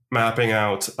mapping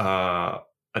out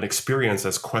an experience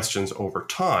as questions over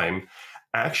time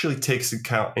actually takes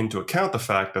into account the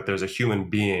fact that there's a human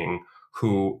being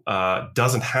who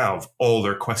doesn't have all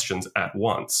their questions at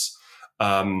once.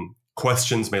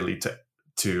 Questions may lead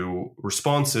to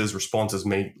responses. Responses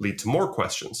may lead to more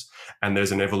questions. And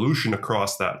there's an evolution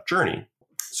across that journey.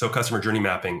 So customer journey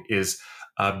mapping is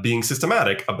being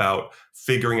systematic about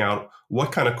figuring out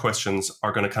what kind of questions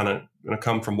are going to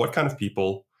come from what kind of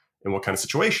people in what kind of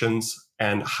situations,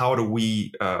 and how do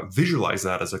we visualize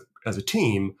that as a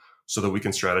team so that we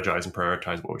can strategize and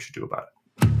prioritize what we should do about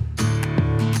it.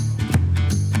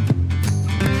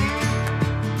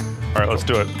 All right, let's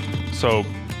do it. So,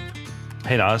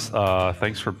 hey Naz,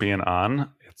 thanks for being on.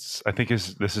 I think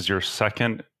this is your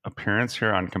second appearance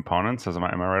here on Components. Am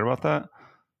I right about that?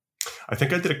 I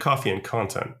think I did a coffee and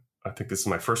content. I think this is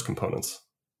my first Components.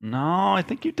 No, I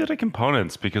think you did a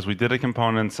Components, because we did a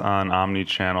Components on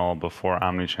Omnichannel before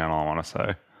Omnichannel, I want to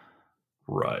say.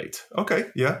 Right. Okay.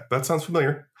 Yeah, that sounds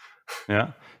familiar.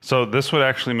 Yeah. So this would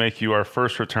actually make you our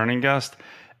first returning guest,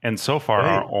 and so far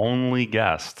our only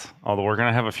guest. Although we're going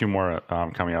to have a few more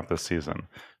coming up this season,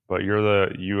 but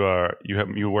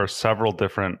you wear several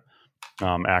different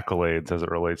accolades as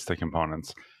it relates to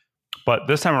Components. But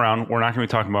this time around, we're not going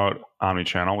to be talking about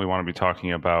Omnichannel. We want to be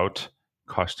talking about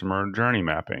customer journey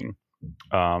mapping.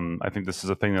 I think this is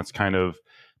a thing that's kind of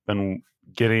been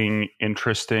getting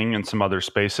interesting in some other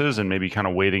spaces and maybe kind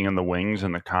of waiting in the wings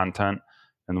in the content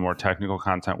and the more technical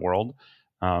content world.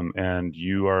 And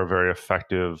you are a very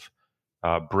effective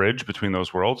bridge between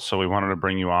those worlds. So we wanted to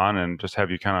bring you on and just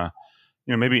have you kind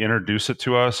of, maybe introduce it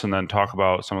to us and then talk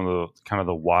about some of the kind of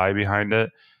the why behind it.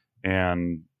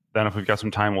 And then if we've got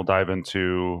some time, we'll dive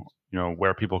into,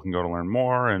 where people can go to learn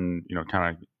more and,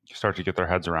 kind of start to get their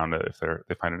heads around it if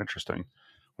they find it interesting.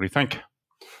 What do you think?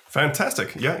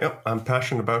 Fantastic. Yeah. I'm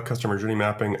passionate about customer journey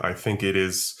mapping. I think it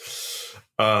is,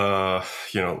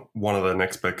 one of the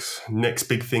next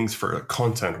big things for a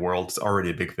content world. It's already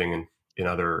a big thing in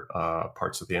other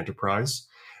parts of the enterprise.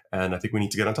 And I think we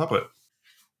need to get on top of it.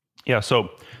 Yeah. So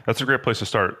that's a great place to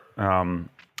start.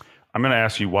 I'm going to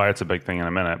ask you why it's a big thing in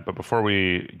a minute, but before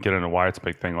we get into why it's a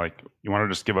big thing, you want to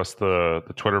just give us the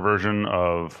Twitter version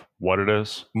of what it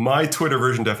is? My Twitter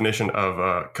version definition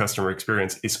of customer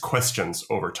experience is questions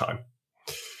over time.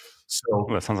 So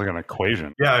that sounds like an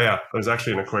equation. Yeah. It was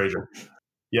actually an equation.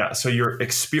 Yeah. So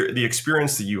the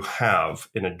experience that you have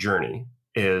in a journey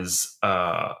is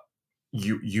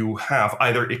you have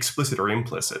either explicit or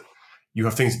implicit. You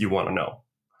have things that you want to know.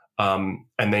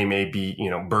 And they may be,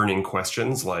 burning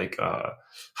questions like,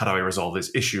 how do I resolve this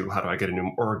issue? How do I get a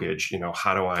new mortgage?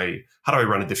 How do I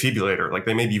run a defibrillator? Like,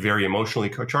 they may be very emotionally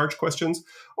charged questions,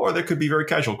 or there could be very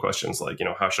casual questions like,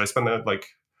 how should I spend that? Like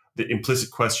the implicit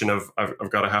question of,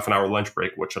 I've got a half an hour lunch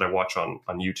break. What should I watch on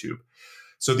YouTube?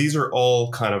 So these are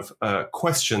all kind of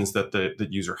questions that the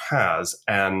user has.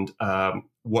 And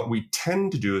what we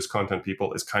tend to do as content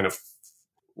people is kind of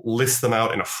list them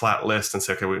out in a flat list and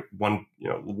say, okay, what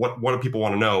do people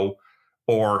want to know?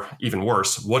 Or even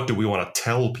worse, what do we want to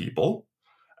tell people?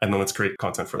 And then let's create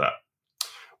content for that.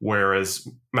 Whereas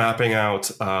mapping out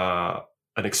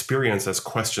an experience as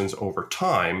questions over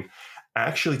time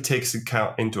actually takes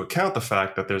into account the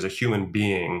fact that there's a human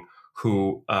being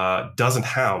who doesn't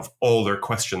have all their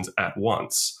questions at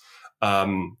once.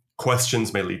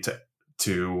 Questions may lead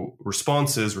to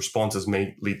responses. Responses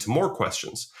may lead to more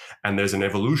questions. And there's an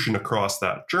evolution across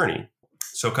that journey.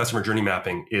 So customer journey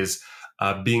mapping is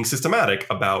being systematic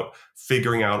about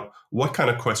figuring out what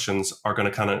kind of questions are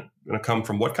going to come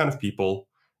from what kind of people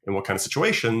in what kind of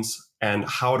situations, and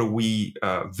how do we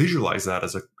visualize that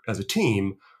as a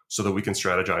team so that we can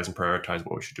strategize and prioritize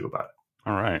what we should do about it.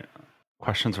 All right.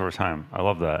 Questions over time. I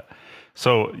love that.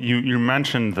 So you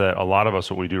mentioned that a lot of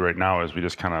us, what we do right now is we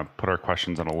just kind of put our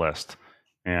questions on a list.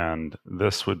 And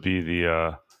this would be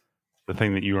the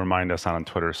thing that you remind us on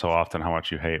Twitter so often how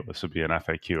much you hate. This would be an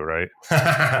FAQ, right?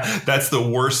 That's the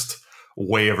worst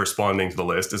way of responding to the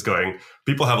list, is going,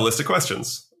 people have a list of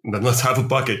questions. Then let's have a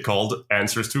bucket called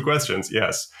answers to questions.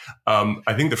 Yes.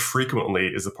 I think the frequently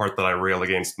is the part that I rail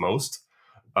against most,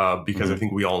 because I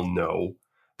think we all know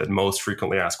that most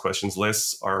frequently asked questions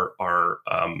lists are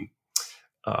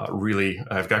really,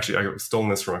 I've stolen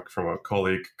this from a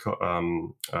colleague,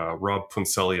 Rob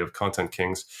Puncelli of Content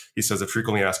Kings. He says that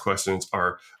frequently asked questions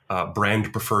are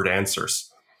brand preferred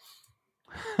answers.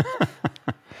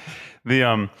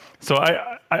 So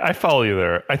I follow you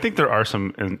there. I think there are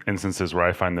some instances where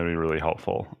I find them to be really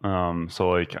helpful. So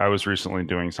like I was recently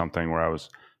doing something where I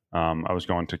was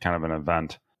going to kind of an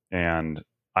event, and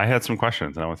I had some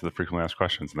questions, and I went to the frequently asked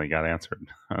questions, and they got answered.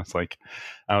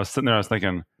 I was sitting there, I was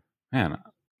thinking, man,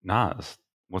 Nas,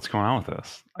 what's going on with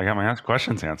this? I got my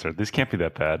questions answered. These can't be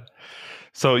that bad.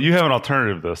 So you have an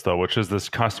alternative to this though, which is this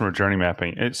customer journey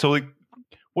mapping. So like,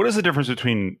 what is the difference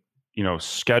between,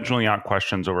 scheduling out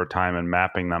questions over time and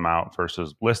mapping them out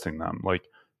versus listing them? Like,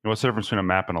 what's the difference between a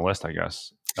map and a list, I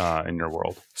guess, in your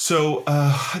world? So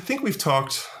I think we've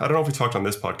talked, I don't know if we talked on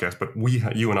this podcast, but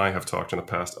you and I have talked in the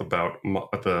past about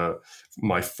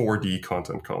my 4D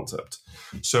content concept.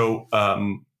 So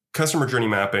customer journey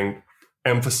mapping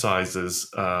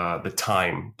emphasizes the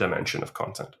time dimension of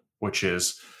content, which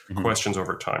is questions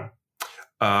over time.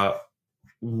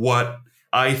 What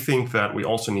I think that we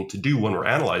also need to do when we're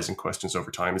analyzing questions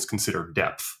over time is consider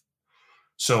depth.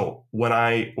 So when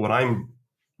I'm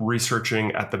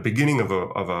researching at the beginning of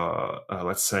a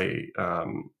let's say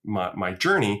my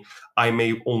journey, I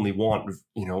may only want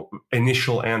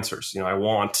initial answers. I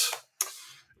want,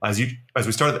 as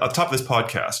we started at the top of this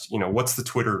podcast, what's the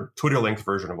Twitter length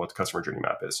version of what the customer journey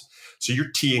map is. So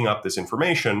you're teeing up this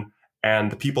information,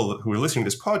 and the people who are listening to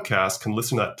this podcast can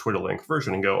listen to that Twitter length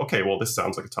version and go, okay, well, this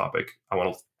sounds like a topic I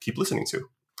want to keep listening to.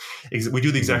 We do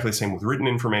exactly the same with written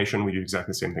information. We do exactly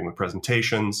the same thing with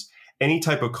presentations. Any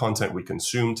type of content we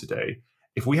consume today,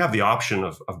 if we have the option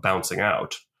of bouncing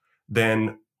out,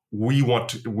 then we want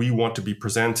to be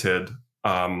presented,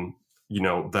 that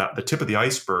the tip of the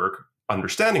iceberg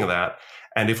understanding of that.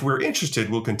 And if we're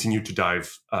interested, we'll continue to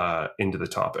dive into the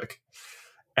topic.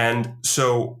 And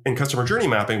so in customer journey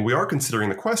mapping, we are considering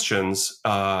the questions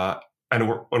and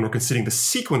we're considering the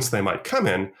sequence they might come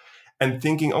in and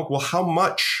thinking, oh, well, how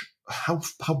much,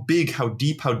 how big, how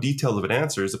deep, how detailed of an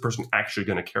answer is the person actually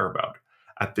going to care about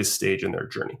at this stage in their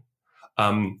journey?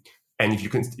 And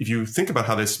if you think about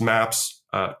how this maps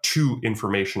to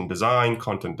information design,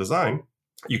 content design,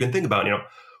 you can think about,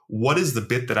 what is the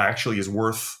bit that actually is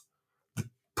worth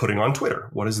putting on Twitter?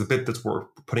 What is the bit that's worth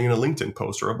putting in a LinkedIn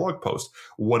post or a blog post?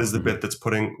 What is the bit that's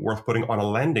worth putting on a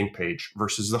landing page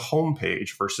versus the home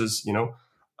page versus,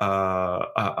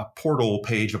 a portal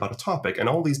page about a topic, and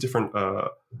all these different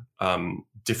kind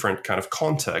of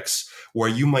contexts where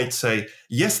you might say,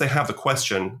 yes, they have the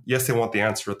question. Yes, they want the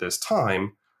answer at this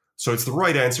time. So it's the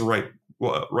right answer, right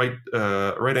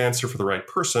answer for the right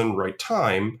person, right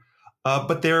time.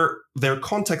 But their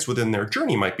context within their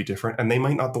journey might be different, and they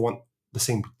might not want the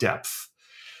same depth.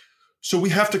 So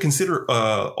we have to consider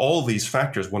all these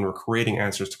factors when we're creating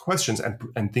answers to questions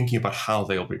and thinking about how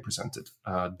they'll be presented,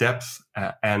 depth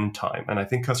and time. And I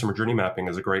think customer journey mapping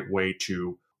is a great way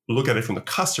to look at it from the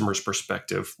customer's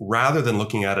perspective, rather than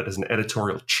looking at it as an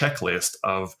editorial checklist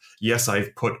of, yes,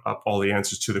 I've put up all the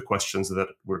answers to the questions that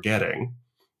we're getting.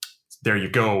 There you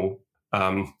go.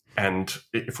 And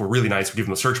if we're really nice, we give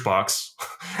them a search box,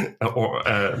 or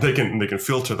they can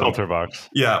filter them. Filter box.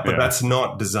 Yeah, but that's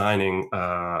not designing.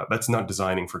 That's not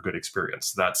designing for good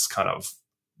experience. That's kind of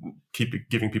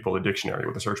giving people a dictionary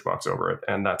with a search box over it,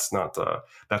 and that's not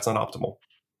optimal.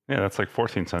 Yeah, that's like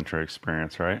 14th century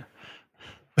experience, right?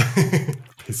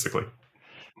 Basically.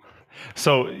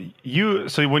 So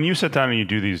when you sit down and you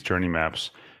do these journey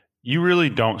maps, you really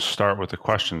don't start with the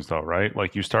questions, though, right?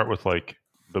 Like you start with like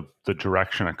the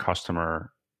direction a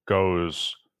customer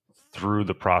goes through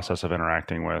the process of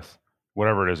interacting with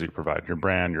whatever it is that you provide, your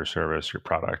brand, your service, your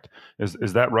product.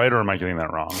 Is that right, or am I getting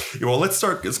that wrong? Well, let's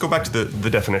go back to the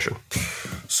definition.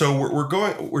 So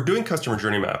we're doing customer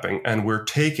journey mapping, and we're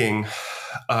taking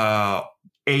an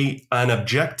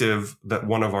objective that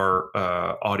one of our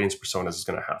audience personas is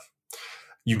going to have.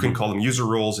 You can call them user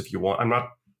roles if you want.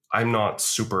 I'm not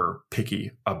super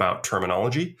picky about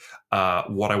terminology.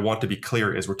 What I want to be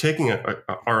clear is we're taking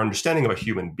our understanding of a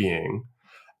human being,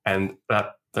 and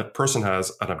that person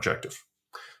has an objective.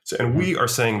 So, and we are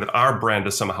saying that our brand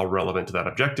is somehow relevant to that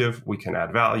objective. We can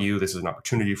add value. This is an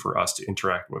opportunity for us to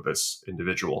interact with this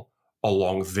individual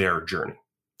along their journey.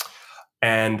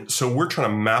 And so we're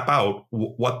trying to map out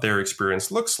what their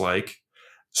experience looks like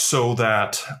so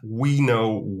that we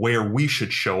know where we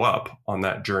should show up on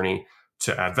that journey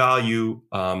to add value,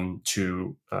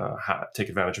 to take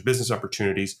advantage of business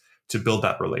opportunities, to build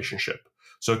that relationship.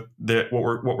 So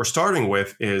what we're starting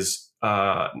with is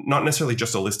not necessarily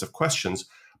just a list of questions,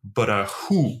 but a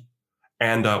who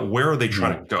and where are they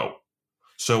trying to go.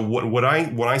 So when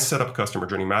I set up a customer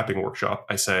journey mapping workshop,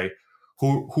 I say,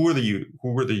 who are the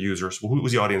users? Who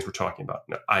was the audience we're talking about?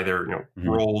 Either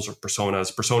roles or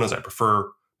personas. Personas I prefer,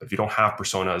 but if you don't have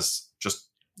personas, just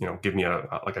give me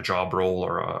a job role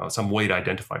or some way to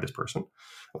identify this person,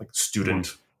 like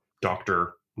student,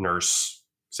 doctor, nurse,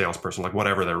 salesperson, like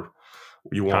whatever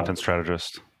you want. Content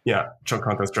strategist. Yeah,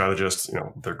 content strategist.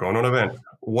 They're going on an event.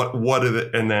 What are they,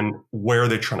 and then where are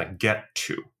they trying to get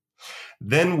to?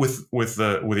 Then with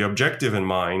the objective in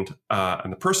mind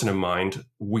and the person in mind,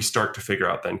 we start to figure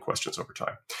out then questions over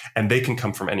time. And they can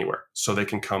come from anywhere. So they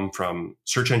can come from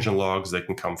search engine logs, they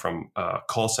can come from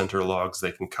call center logs,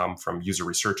 they can come from user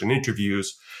research and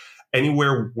interviews,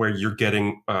 anywhere where you're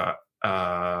getting,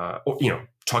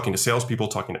 talking to salespeople,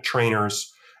 talking to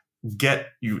trainers.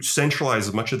 You centralize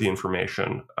as much of the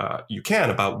information you can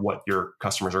about what your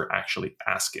customers are actually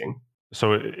asking.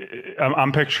 So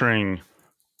I'm picturing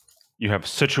you have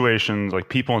situations, like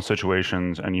people in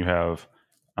situations, and you have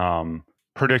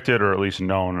predicted or at least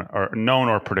known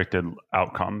or predicted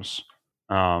outcomes.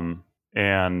 And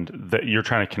that you're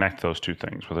trying to connect those two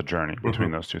things with a journey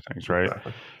between those two things, right?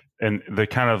 Exactly. And the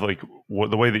kind of like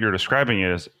the way that you're describing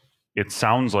it is, it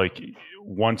sounds like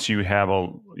once you have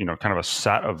kind of a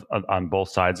set of on both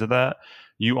sides of that,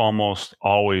 you almost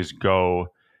always go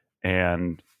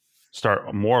and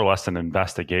start more or less an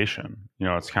investigation.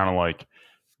 It's kind of like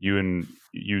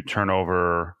you turn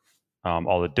over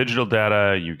all the digital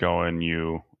data, you go and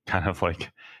you kind of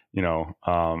like,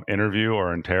 interview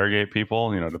or interrogate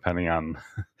people, depending on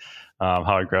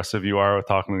how aggressive you are with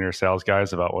talking to your sales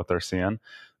guys about what they're seeing.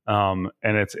 And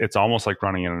it's almost like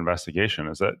running an investigation.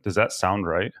 Does that sound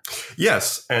right?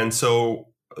 Yes. And so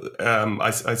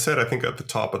I said, I think at the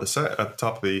top of the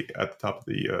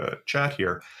chat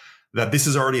here, that this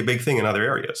is already a big thing in other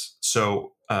areas.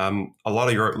 So a lot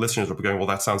of your listeners will be going, well,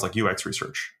 that sounds like UX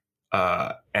research.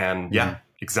 Yeah,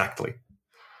 exactly.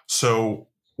 So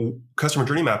customer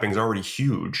journey mapping is already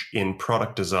huge in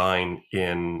product design,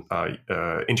 in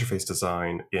interface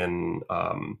design, in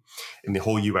the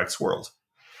whole UX world.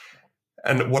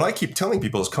 And what I keep telling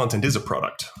people is content is a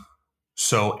product.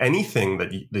 So anything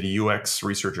that a UX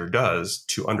researcher does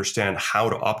to understand how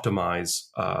to optimize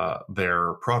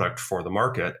their product for the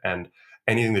market, and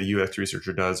anything that a UX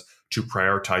researcher does to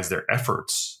prioritize their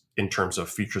efforts in terms of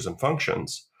features and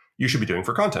functions, you should be doing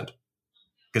for content.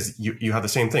 Because you have the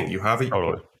same thing. You have an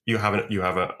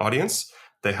audience,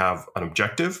 they have an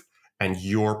objective, and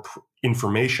your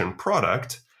information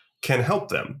product can help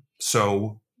them.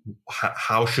 So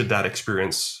how should that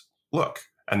experience look?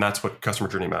 And that's what customer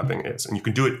journey mapping is. And you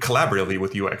can do it collaboratively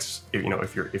with UX,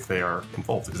 if they are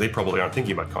involved, because they probably aren't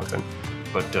thinking about content,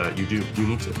 but you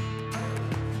need to.